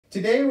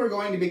Today we're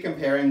going to be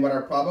comparing what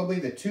are probably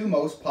the two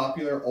most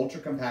popular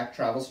ultra-compact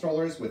travel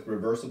strollers with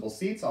reversible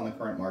seats on the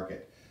current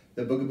market,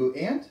 the Bugaboo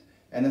Ant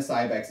and the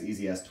Cybex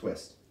Eezy S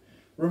Twist.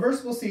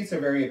 Reversible seats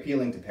are very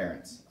appealing to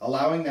parents,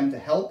 allowing them to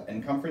help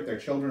and comfort their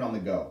children on the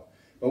go.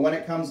 But when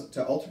it comes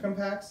to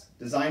ultra-compacts,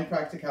 design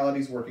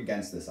practicalities work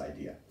against this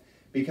idea,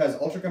 because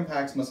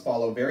ultra-compacts must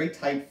follow very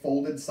tight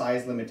folded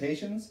size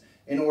limitations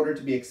in order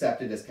to be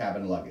accepted as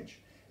cabin luggage.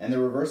 And the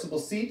reversible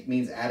seat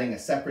means adding a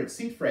separate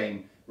seat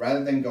frame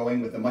rather than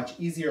going with the much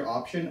easier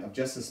option of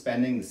just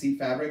suspending the seat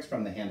fabrics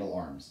from the handle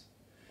arms.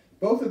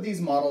 Both of these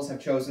models have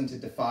chosen to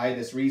defy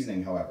this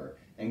reasoning, however,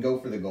 and go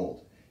for the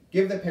gold.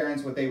 Give the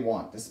parents what they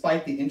want,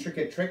 despite the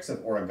intricate tricks of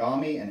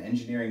origami and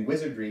engineering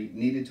wizardry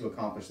needed to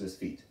accomplish this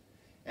feat.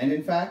 And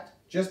in fact,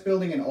 just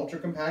building an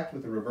ultra-compact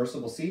with a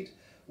reversible seat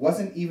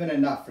wasn't even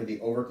enough for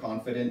the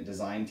overconfident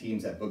design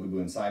teams at Bugaboo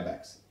and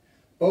Cybex.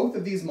 Both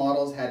of these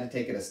models had to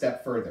take it a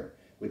step further,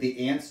 with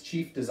the Ant's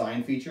chief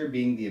design feature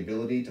being the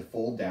ability to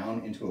fold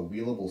down into a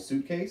wheelable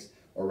suitcase,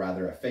 or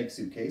rather a fake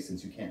suitcase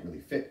since you can't really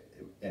fit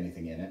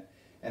anything in it,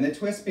 and the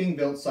Twist being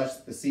built such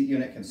that the seat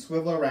unit can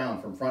swivel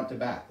around from front to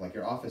back like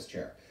your office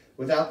chair,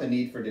 without the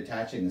need for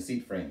detaching the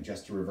seat frame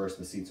just to reverse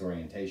the seat's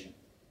orientation.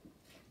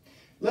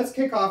 Let's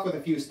kick off with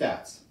a few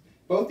stats.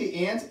 Both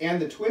the Ant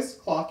and the Twist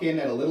clock in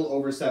at a little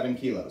over 7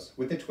 kilos,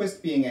 with the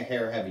Twist being a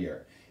hair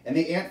heavier, and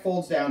the Ant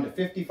folds down to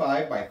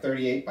 55 by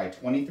 38 by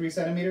 23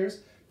 centimeters,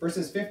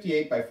 versus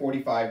 58 by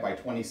 45 by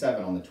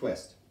 27 on the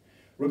Twist.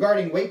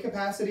 Regarding weight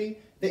capacity,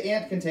 the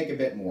Ant can take a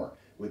bit more,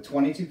 with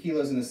 22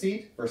 kilos in the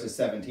seat versus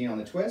 17 on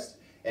the Twist,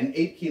 and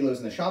 8 kilos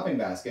in the shopping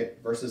basket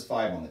versus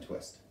 5 on the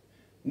Twist.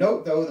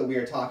 Note though that we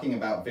are talking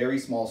about very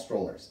small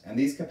strollers, and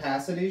these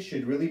capacities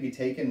should really be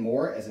taken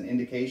more as an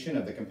indication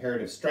of the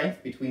comparative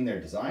strength between their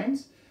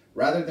designs,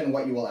 rather than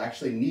what you will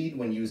actually need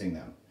when using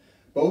them.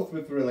 Both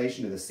with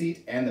relation to the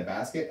seat and the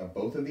basket of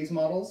both of these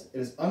models, it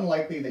is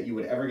unlikely that you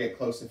would ever get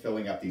close to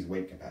filling up these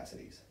weight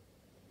capacities.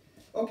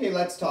 Okay,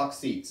 let's talk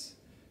seats.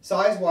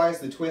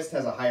 Size-wise, the Twist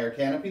has a higher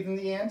canopy than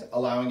the Ant,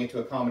 allowing it to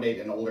accommodate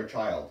an older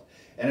child.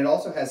 And it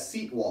also has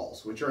seat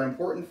walls, which are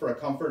important for a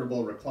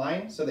comfortable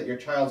recline so that your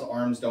child's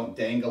arms don't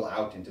dangle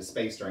out into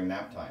space during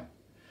nap time.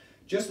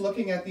 Just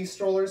looking at these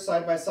strollers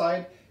side by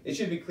side, it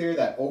should be clear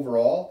that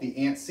overall,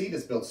 the Ant seat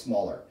is built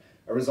smaller,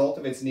 a result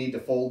of its need to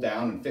fold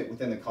down and fit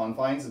within the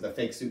confines of the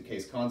fake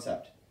suitcase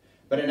concept.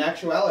 But in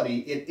actuality,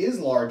 it is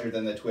larger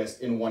than the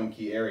Twist in one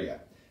key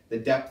area, the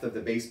depth of the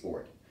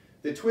baseboard.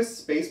 The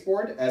Twist's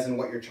baseboard, as in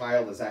what your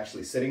child is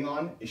actually sitting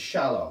on, is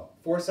shallow,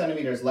 4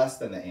 centimeters less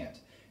than the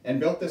Ant, and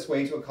built this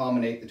way to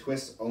accommodate the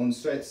Twist's own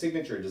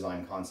signature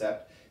design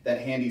concept,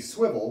 that handy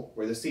swivel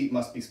where the seat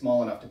must be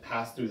small enough to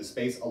pass through the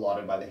space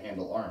allotted by the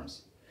handle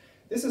arms.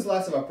 This is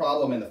less of a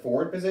problem in the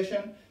forward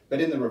position, but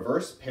in the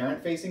reverse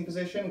parent-facing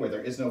position where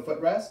there is no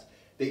footrest,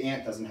 the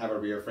Ant doesn't have a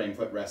rear frame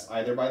footrest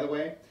either, by the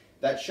way.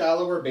 That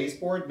shallower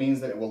baseboard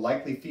means that it will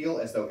likely feel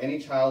as though any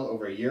child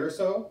over a year or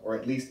so, or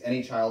at least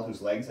any child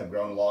whose legs have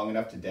grown long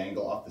enough to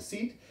dangle off the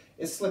seat,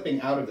 is slipping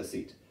out of the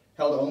seat,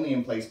 held only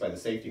in place by the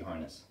safety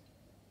harness.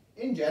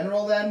 In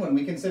general then, when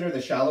we consider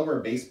the shallower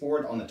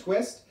baseboard on the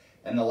Twist,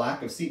 and the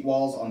lack of seat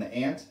walls on the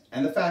Ant,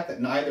 and the fact that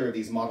neither of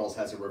these models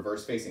has a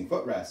reverse-facing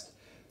footrest,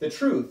 the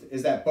truth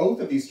is that both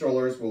of these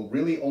strollers will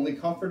really only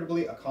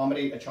comfortably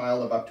accommodate a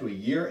child of up to a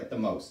year at the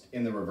most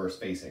in the reverse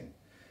facing,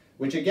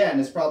 which again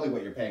is probably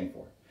what you're paying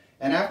for.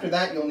 And after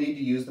that, you'll need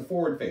to use the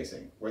forward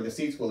facing, where the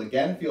seats will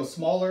again feel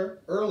smaller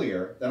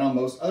earlier than on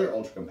most other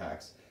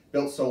ultra-compacts,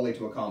 built solely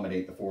to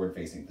accommodate the forward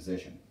facing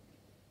position.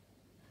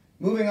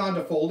 Moving on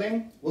to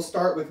folding, we'll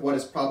start with what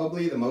is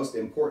probably the most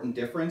important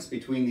difference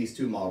between these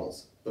two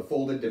models, the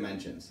folded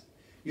dimensions.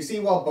 You see,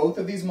 while both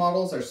of these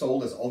models are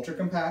sold as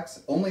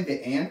ultra-compacts, only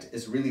the Ant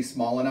is really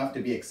small enough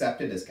to be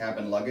accepted as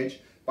cabin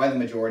luggage by the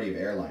majority of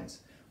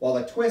airlines, while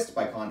the Twist,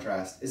 by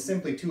contrast, is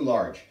simply too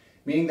large,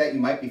 meaning that you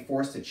might be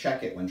forced to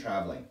check it when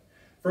traveling.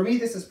 For me,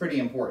 this is pretty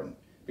important,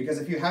 because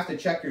if you have to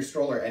check your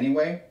stroller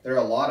anyway, there are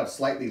a lot of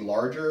slightly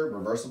larger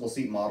reversible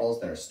seat models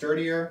that are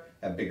sturdier,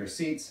 have bigger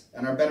seats,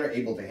 and are better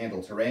able to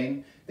handle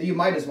terrain that you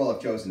might as well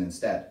have chosen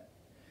instead.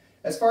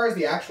 As far as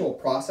the actual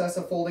process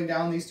of folding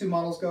down these two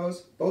models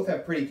goes, both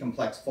have pretty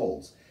complex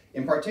folds,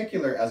 in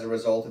particular as a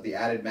result of the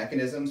added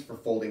mechanisms for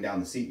folding down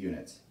the seat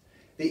units.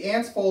 The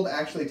Ant's fold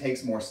actually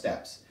takes more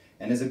steps,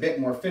 and is a bit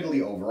more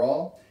fiddly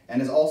overall,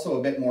 and is also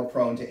a bit more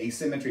prone to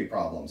asymmetry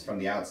problems from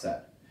the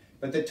outset.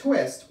 But the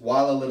Twist,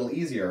 while a little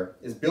easier,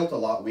 is built a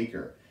lot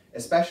weaker,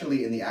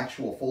 especially in the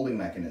actual folding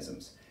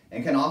mechanisms,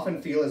 and can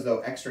often feel as though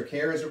extra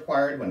care is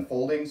required when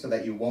folding so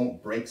that you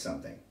won't break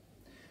something.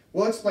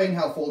 We'll explain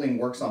how folding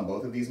works on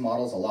both of these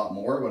models a lot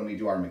more when we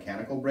do our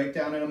mechanical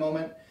breakdown in a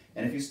moment,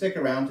 and if you stick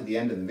around to the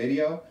end of the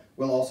video,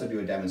 we'll also do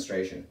a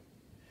demonstration.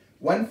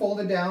 When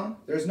folded down,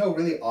 there's no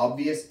really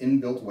obvious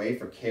inbuilt way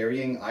for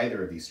carrying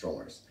either of these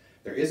strollers.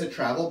 There is a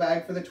travel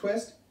bag for the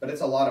Twist, but it's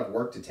a lot of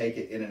work to take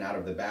it in and out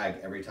of the bag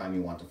every time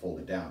you want to fold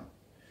it down.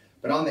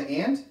 But on the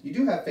Ant, you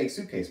do have fake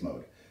suitcase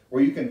mode,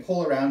 where you can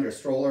pull around your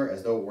stroller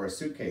as though it were a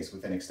suitcase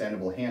with an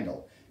extendable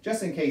handle,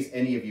 just in case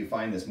any of you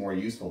find this more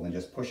useful than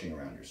just pushing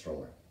around your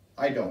stroller.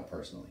 I don't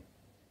personally.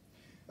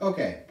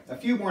 Okay, a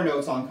few more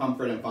notes on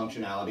comfort and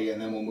functionality,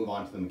 and then we'll move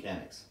on to the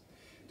mechanics.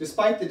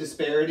 Despite the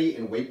disparity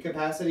in weight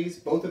capacities,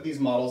 both of these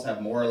models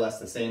have more or less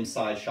the same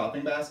size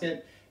shopping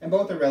basket, and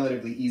both are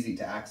relatively easy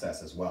to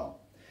access as well.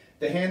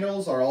 The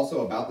handles are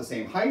also about the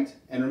same height,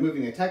 and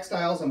removing the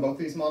textiles on both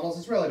of these models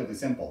is relatively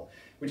simple,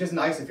 which is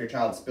nice if your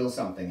child spills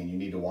something and you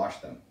need to wash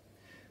them.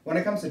 When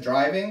it comes to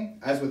driving,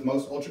 as with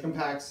most ultra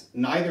compacts,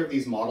 neither of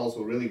these models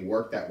will really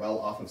work that well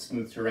off of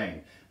smooth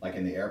terrain, like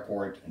in the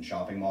airport and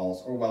shopping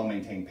malls or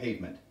well-maintained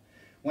pavement.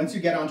 Once you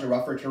get onto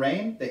rougher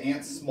terrain, the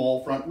Ant's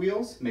small front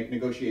wheels make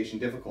negotiation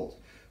difficult,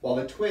 while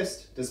the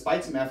Twist,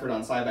 despite some effort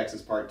on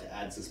Cybex's part to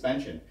add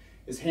suspension,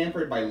 is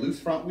hampered by loose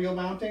front wheel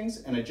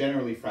mountings and a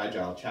generally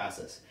fragile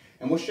chassis,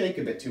 and will shake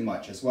a bit too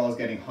much, as well as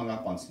getting hung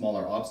up on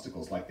smaller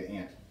obstacles like the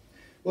Ant.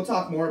 We'll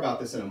talk more about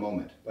this in a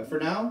moment, but for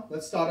now,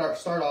 let's start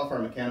off our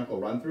mechanical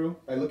run-through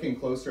by looking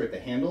closer at the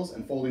handles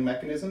and folding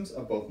mechanisms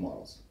of both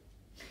models.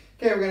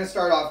 Okay, we're going to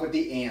start off with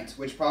the Ant,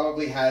 which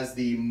probably has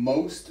the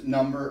most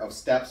number of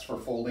steps for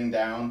folding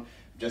down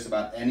just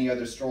about any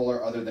other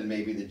stroller other than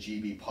maybe the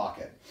GB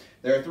Pocket.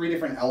 There are three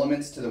different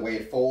elements to the way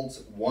it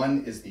folds.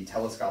 One is the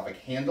telescopic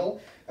handle,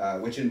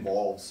 which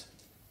involves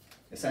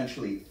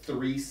essentially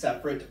three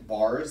separate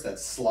bars that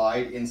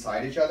slide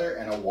inside each other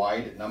and a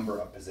wide number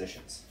of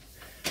positions.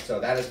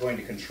 So that is going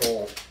to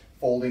control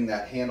folding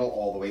that handle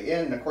all the way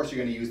in, and of course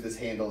you're going to use this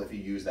handle if you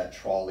use that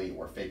trolley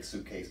or fake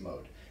suitcase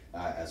mode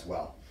as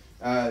well.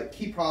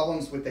 Key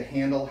problems with the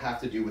handle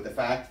have to do with the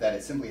fact that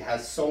it simply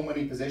has so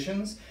many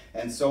positions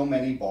and so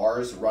many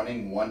bars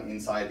running one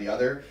inside the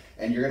other,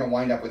 and you're going to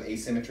wind up with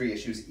asymmetry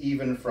issues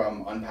even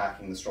from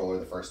unpacking the stroller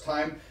the first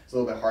time. It's a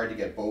little bit hard to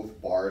get both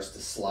bars to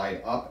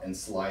slide up and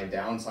slide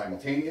down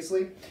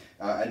simultaneously.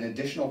 An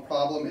additional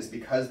problem is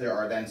because there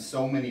are then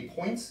so many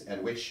points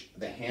at which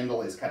the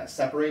handle is kind of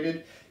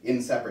separated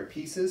in separate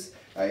pieces.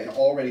 It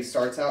already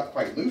starts out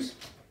quite loose,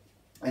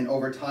 and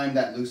over time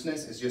that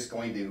looseness is just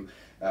going to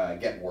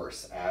get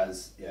worse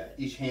as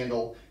each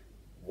handle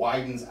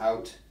widens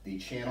out the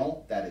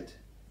channel that it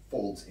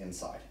folds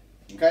inside.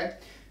 Okay?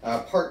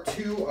 Part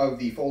two of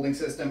the folding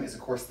system is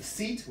of course the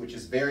seat, which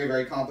is very,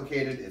 very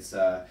complicated. It's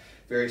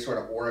very sort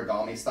of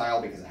origami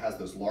style because it has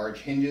those large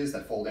hinges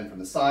that fold in from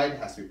the side, it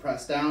has to be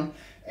pressed down,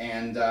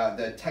 and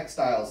the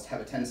textiles have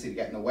a tendency to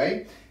get in the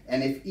way.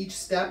 And if each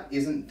step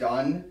isn't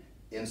done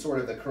in sort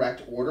of the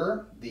correct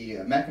order, the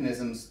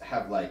mechanisms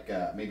have like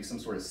maybe some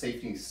sort of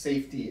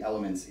safety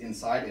elements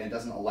inside, and it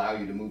doesn't allow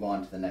you to move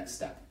on to the next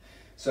step.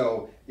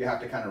 So you have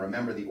to kind of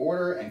remember the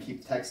order and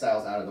keep the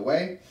textiles out of the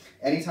way.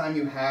 Anytime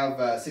you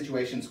have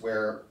situations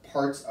where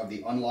parts of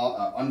the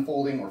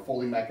unfolding or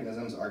folding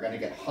mechanisms are going to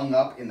get hung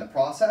up in the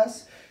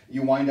process,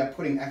 you wind up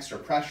putting extra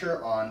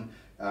pressure on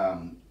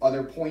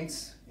other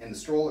points in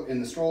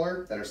the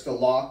stroller that are still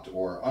locked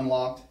or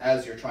unlocked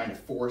as you're trying to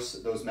force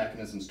those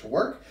mechanisms to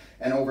work,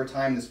 and over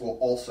time this will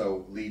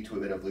also lead to a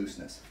bit of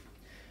looseness.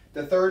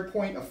 The third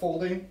point of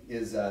folding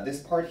is this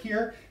part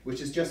here,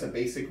 which is just a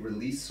basic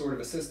release sort of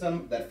a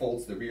system that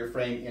folds the rear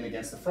frame in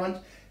against the front.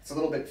 It's a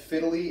little bit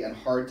fiddly and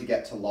hard to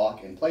get to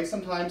lock in place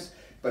sometimes,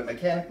 but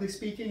mechanically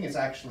speaking, it's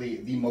actually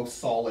the most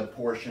solid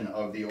portion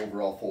of the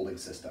overall folding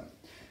system.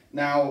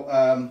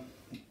 Now,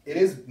 it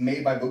is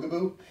made by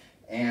Bugaboo,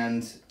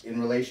 and in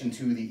relation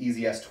to the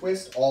Eezy S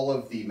Twist, all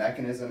of the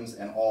mechanisms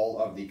and all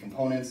of the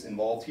components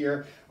involved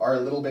here are a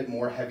little bit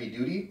more heavy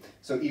duty.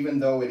 So even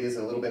though it is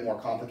a little bit more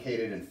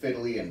complicated and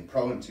fiddly and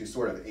prone to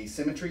sort of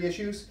asymmetry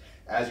issues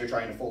as you're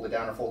trying to fold it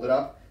down or fold it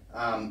up,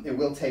 it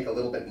will take a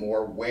little bit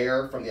more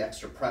wear from the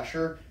extra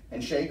pressure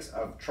and shakes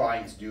of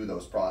trying to do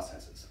those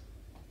processes.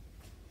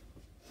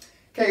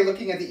 Okay,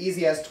 looking at the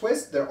Eezy S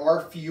Twist, there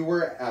are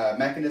fewer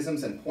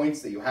mechanisms and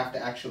points that you have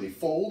to actually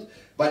fold,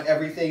 but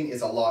everything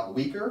is a lot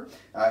weaker.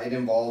 It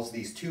involves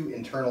these two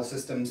internal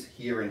systems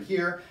here and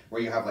here,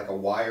 where you have like a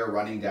wire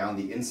running down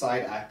the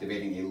inside,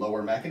 activating a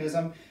lower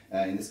mechanism.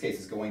 In this case,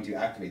 it's going to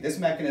activate this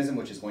mechanism,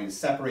 which is going to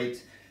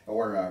separate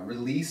or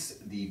release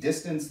the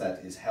distance that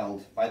is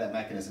held by that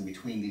mechanism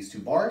between these two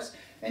bars.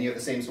 And you have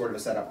the same sort of a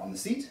setup on the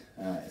seat.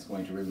 It's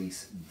going to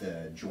release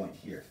the joint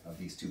here of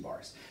these two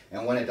bars.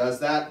 And when it does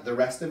that, the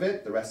rest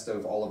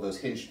of all of those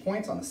hinged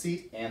points on the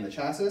seat and the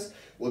chassis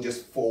will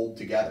just fold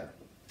together.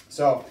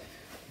 So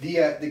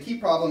the key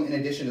problem, in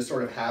addition to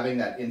sort of having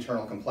that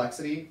internal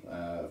complexity,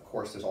 of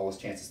course there's always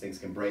chances things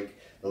can break.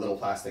 The little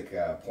plastic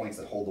points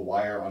that hold the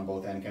wire on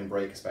both ends can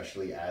break,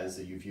 especially as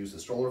you've used the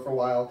stroller for a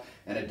while,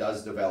 and it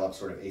does develop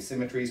sort of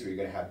asymmetries where you're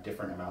going to have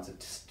different amounts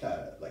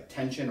of like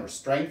tension or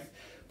strength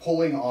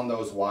pulling on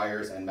those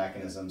wires and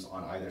mechanisms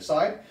on either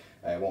side.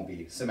 It won't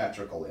be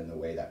symmetrical in the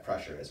way that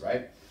pressure is,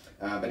 right?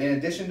 But in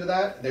addition to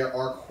that, there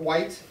are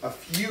quite a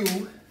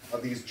few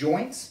of these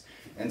joints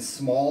and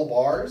small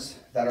bars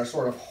that are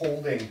sort of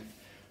holding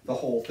the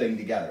whole thing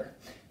together.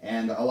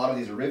 And a lot of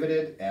these are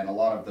riveted, and a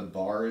lot of the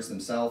bars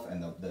themselves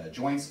and the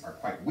joints are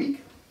quite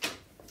weak.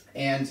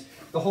 And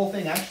the whole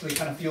thing actually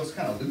kind of feels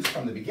kind of loose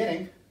from the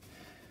beginning.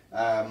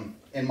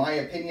 In my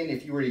opinion,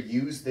 if you were to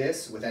use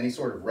this with any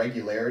sort of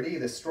regularity,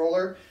 this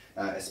stroller,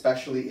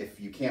 especially if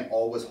you can't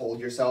always hold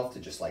yourself to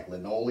just like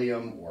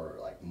linoleum or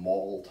like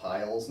mall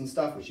tiles and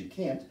stuff, which you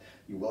can't.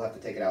 You will have to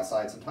take it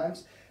outside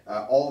sometimes.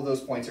 All of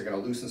those points are going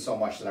to loosen so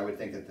much that I would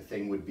think that the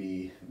thing would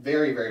be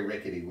very, very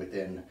rickety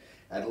within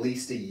at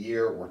least a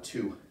year or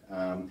two.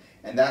 And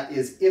that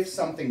is if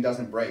something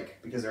doesn't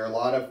break, because there are a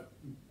lot of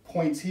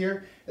points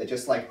here that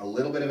just like a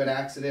little bit of an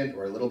accident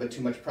or a little bit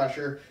too much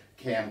pressure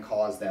can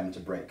cause them to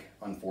break,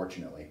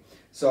 unfortunately.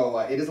 So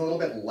it is a little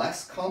bit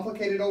less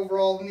complicated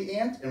overall than the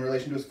Ant in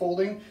relation to its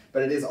folding,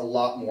 but it is a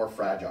lot more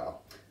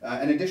fragile.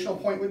 An additional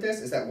point with this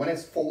is that when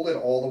it's folded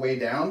all the way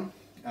down,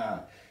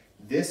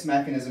 this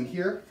mechanism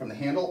here from the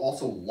handle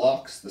also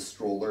locks the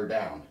stroller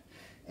down.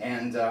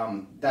 And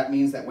that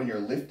means that when you're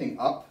lifting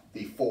up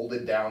the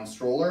folded down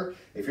stroller,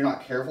 if you're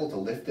not careful to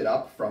lift it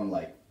up from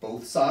like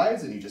both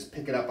sides and you just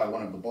pick it up by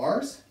one of the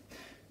bars,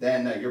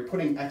 then you're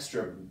putting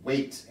extra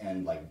weight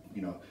and like,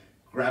 you know,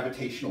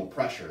 gravitational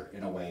pressure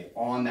in a way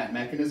on that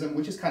mechanism,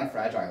 which is kind of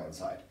fragile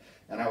inside.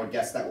 And I would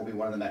guess that will be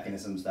one of the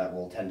mechanisms that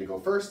will tend to go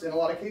first in a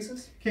lot of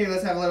cases. Okay,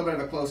 let's have a little bit of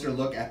a closer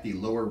look at the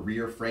lower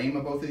rear frame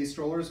of both of these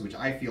strollers, which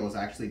I feel is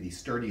actually the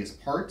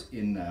sturdiest part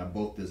in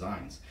both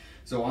designs.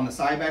 So on the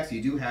Cybex,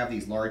 you do have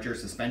these larger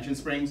suspension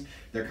springs.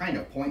 They're kind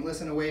of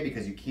pointless in a way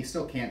because you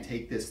still can't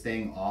take this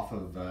thing off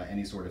of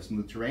any sort of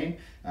smooth terrain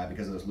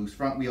because of those loose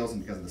front wheels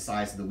and because of the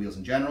size of the wheels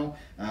in general.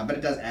 But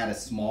it does add a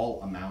small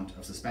amount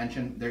of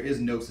suspension. There is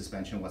no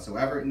suspension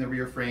whatsoever in the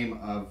rear frame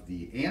of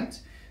the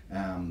Ant.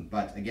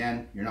 But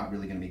again, you're not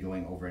really going to be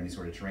going over any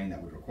sort of terrain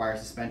that would require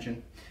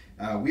suspension.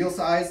 Wheel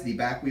size, the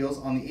back wheels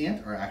on the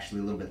Ant are actually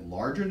a little bit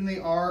larger than they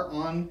are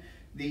on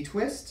the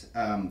Twist.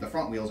 The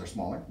front wheels are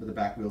smaller, but the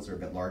back wheels are a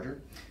bit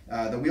larger.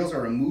 The wheels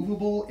are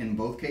removable in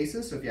both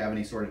cases, so if you have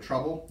any sort of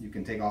trouble, you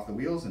can take off the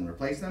wheels and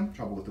replace them,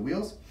 trouble with the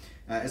wheels.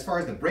 As far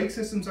as the brake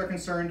systems are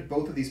concerned,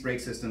 both of these brake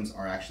systems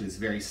are actually this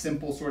very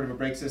simple sort of a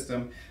brake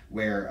system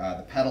where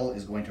the pedal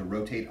is going to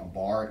rotate a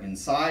bar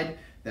inside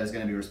that is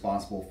going to be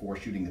responsible for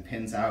shooting the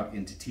pins out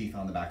into teeth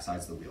on the back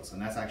sides of the wheels. And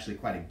that's actually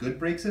quite a good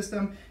brake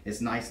system. It's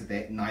nice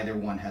that neither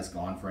one has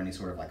gone for any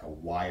sort of like a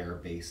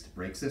wire-based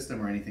brake system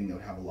or anything that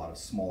would have a lot of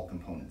small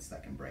components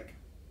that can break.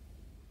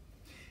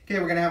 Okay,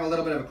 we're going to have a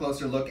little bit of a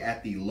closer look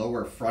at the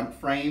lower front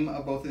frame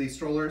of both of these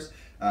strollers.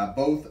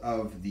 Both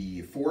of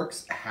the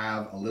forks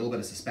have a little bit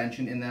of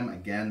suspension in them.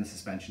 Again, the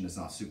suspension is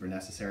not super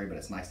necessary, but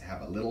it's nice to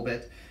have a little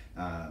bit.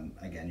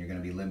 Again, you're going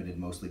to be limited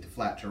mostly to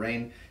flat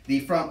terrain.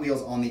 The front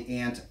wheels on the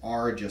Ant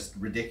are just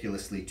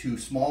ridiculously too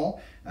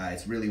small.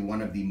 It's really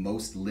one of the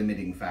most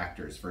limiting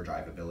factors for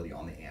drivability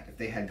on the Ant. If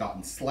they had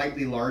gotten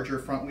slightly larger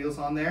front wheels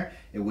on there,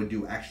 it would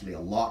do actually a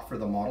lot for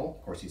the model.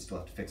 Of course, you still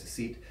have to fix a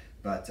seat,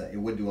 but it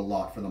would do a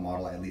lot for the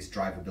model, at least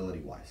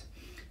drivability wise.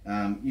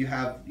 You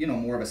have, you know,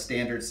 more of a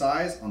standard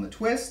size on the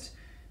Twist,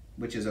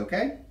 which is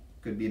okay.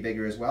 Could be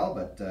bigger as well,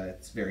 but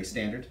it's very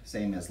standard,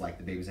 same as like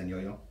the Baby Zen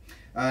Yo-Yo.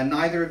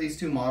 Neither of these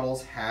two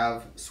models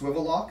have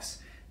swivel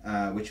locks,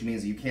 which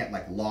means you can't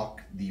like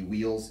lock the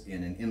wheels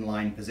in an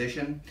inline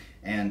position,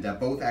 and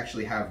both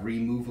actually have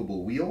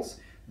removable wheels.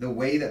 The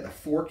way that the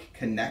fork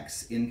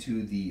connects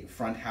into the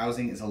front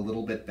housing is a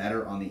little bit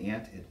better on the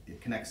Ant.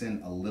 It connects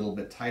in a little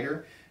bit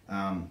tighter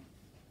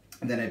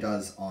than it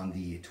does on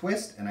the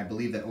Twist, and I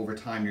believe that over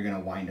time you're going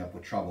to wind up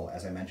with trouble,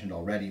 as I mentioned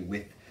already,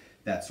 with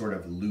that sort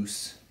of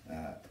loose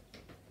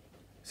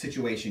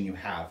situation you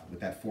have with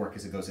that fork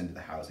as it goes into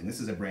the housing.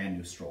 This is a brand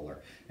new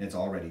stroller and it's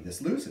already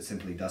this loose. It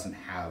simply doesn't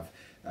have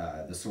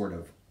the sort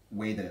of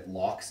way that it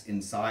locks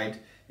inside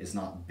is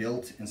not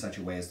built in such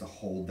a way as to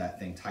hold that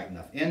thing tight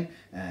enough in,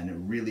 and it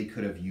really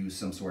could have used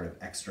some sort of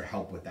extra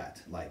help with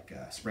that, like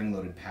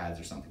spring-loaded pads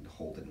or something to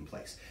hold it in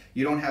place.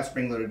 You don't have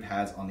spring-loaded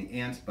pads on the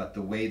Ant, but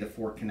the way the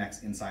fork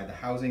connects inside the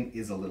housing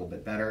is a little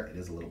bit better. It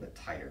is a little bit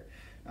tighter.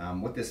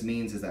 What this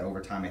means is that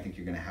over time I think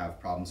you're going to have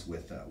problems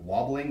with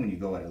wobbling when you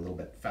go at a little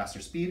bit faster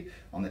speed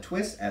on the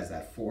Twist as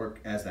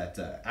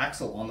that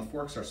axle on the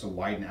fork starts to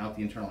widen out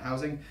the internal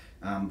housing,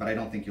 but I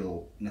don't think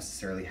you'll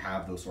necessarily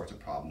have those sorts of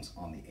problems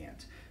on the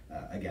Ant.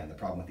 Again, the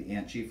problem with the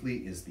Ant chiefly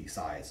is the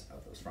size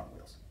of those front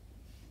wheels.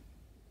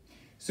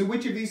 So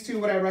which of these two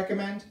would I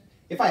recommend?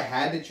 If I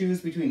had to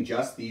choose between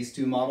just these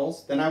two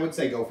models, then I would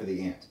say go for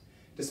the Ant.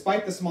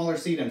 Despite the smaller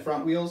seat and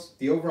front wheels,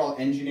 the overall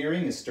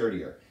engineering is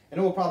sturdier, and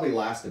it will probably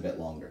last a bit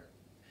longer.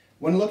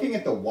 When looking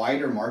at the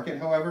wider market,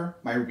 however,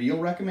 my real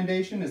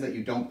recommendation is that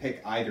you don't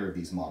pick either of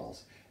these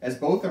models, as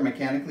both are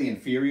mechanically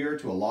inferior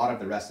to a lot of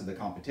the rest of the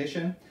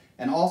competition,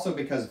 and also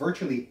because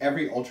virtually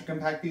every ultra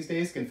compact these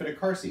days can fit a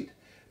car seat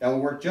that will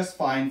work just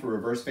fine for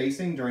reverse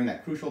facing during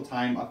that crucial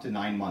time up to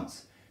 9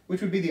 months, which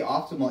would be the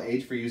optimal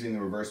age for using the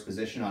reverse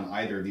position on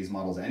either of these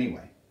models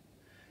anyway.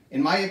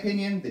 In my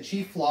opinion, the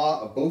chief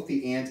flaw of both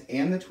the Ant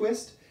and the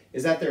Twist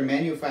is that their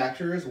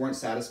manufacturers weren't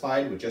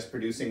satisfied with just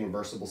producing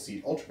reversible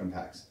seat ultra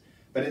compacts,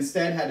 but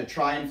instead had to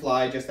try and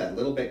fly just that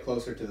little bit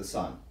closer to the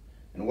sun.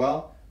 And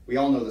well, we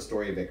all know the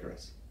story of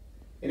Icarus.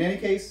 In any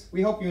case,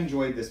 we hope you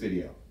enjoyed this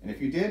video, and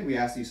if you did, we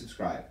ask that you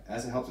subscribe,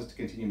 as it helps us to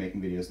continue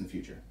making videos in the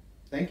future.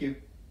 Thank you.